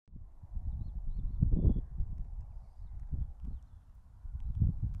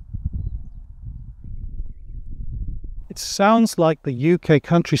It sounds like the UK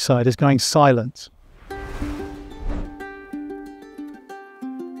countryside is going silent.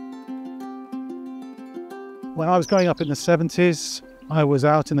 When I was growing up in the 70s, I was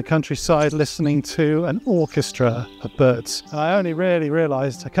out in the countryside listening to an orchestra of birds. And I only really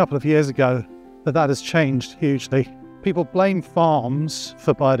realised a couple of years ago that that has changed hugely. People blame farms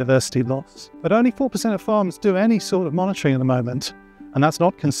for biodiversity loss, but only 4% of farms do any sort of monitoring at the moment. And that's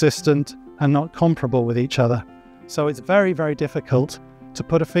not consistent and not comparable with each other. So it's very, very difficult to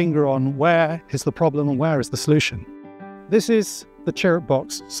put a finger on where is the problem and where is the solution. This is the Chirrup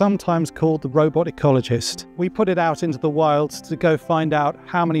Box, sometimes called the robot ecologist. We put it out into the wild to go find out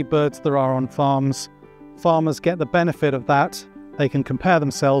how many birds there are on farms. Farmers get the benefit of that. They can compare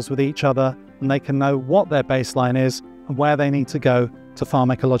themselves with each other and they can know what their baseline is and where they need to go to farm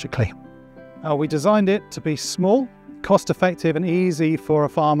ecologically. We designed it to be small, cost-effective and easy for a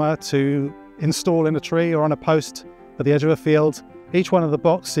farmer to install in a tree or on a post at the edge of a field. Each one of the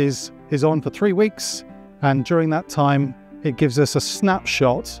boxes is on for 3 weeks, and during that time it gives us a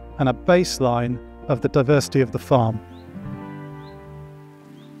snapshot and a baseline of the diversity of the farm.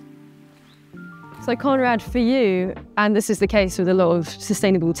 So Conrad, for you, and this is the case with a lot of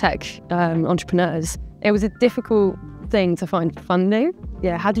sustainable tech entrepreneurs, it was a difficult thing to find funding.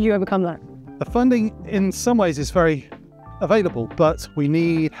 Yeah, how did you overcome that? The funding in some ways is very available, but we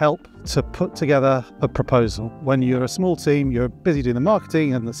need help to put together a proposal. When you're a small team, you're busy doing the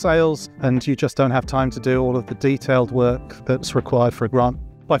marketing and the sales, and you just don't have time to do all of the detailed work that's required for a grant.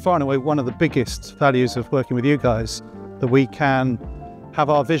 By far and away, one of the biggest values of working with you guys, that we can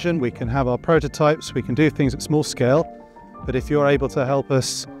have our vision, we can have our prototypes, we can do things at small scale, but if you're able to help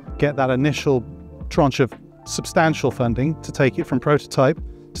us get that initial tranche of substantial funding to take it from prototype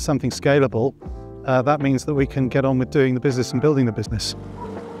to something scalable, that means that we can get on with doing the business and building the business.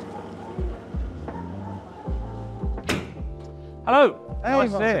 Hello, Hey,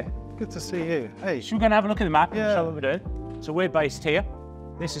 nice Martin. there. Good to see you. Hey. Should we go and have a look at the map Yeah. and show what we're doing? So we're based here.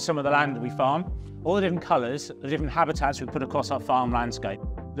 This is some of the land that we farm. All the different colours, the different habitats we put across our farm landscape.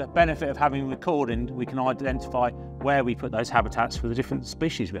 The benefit of having recording, we can identify where we put those habitats for the different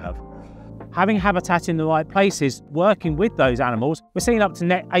species we have. Having habitat in the right places, working with those animals, we're seeing up to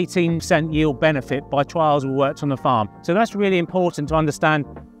net 18% yield benefit by trials we worked on the farm. So that's really important to understand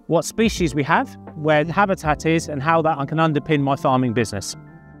what species we have, where the habitat is, and how that can underpin my farming business.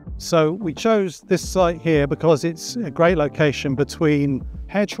 So we chose this site here because it's a great location between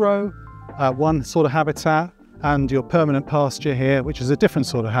hedgerow, one sort of habitat, and your permanent pasture here, which is a different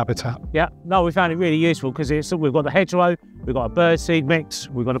sort of habitat. Yeah, no, we found it really useful because we've got the hedgerow, we've got a birdseed mix,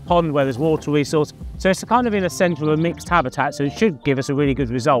 we've got a pond where there's water resource. So it's kind of in a centre of a mixed habitat, so it should give us a really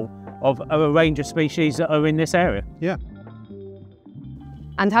good result of a range of species that are in this area. Yeah.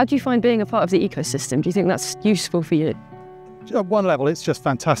 And how do you find being a part of the ecosystem? Do you think that's useful for you? At one level, it's just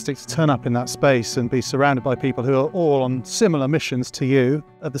fantastic to turn up in that space and be surrounded by people who are all on similar missions to you.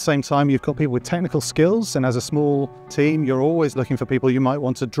 At the same time, you've got people with technical skills, and as a small team, you're always looking for people you might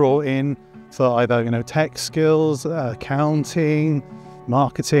want to draw in for either, tech skills, accounting,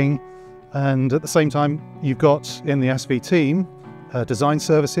 marketing. And at the same time, you've got in the SV team, design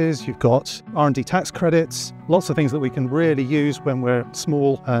services, you've got R&D tax credits, lots of things that we can really use when we're a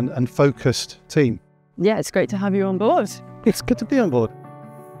small and focused team. Yeah, it's great to have you on board. It's good to be on board.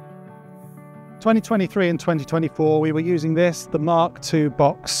 2023 and 2024, we were using the Mark II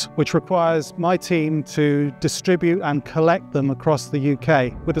box, which requires my team to distribute and collect them across the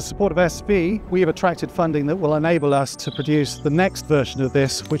UK. With the support of SV, we have attracted funding that will enable us to produce the next version of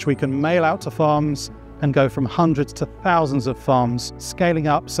this, which we can mail out to farms and go from hundreds to thousands of farms, scaling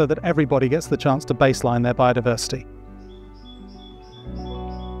up so that everybody gets the chance to baseline their biodiversity.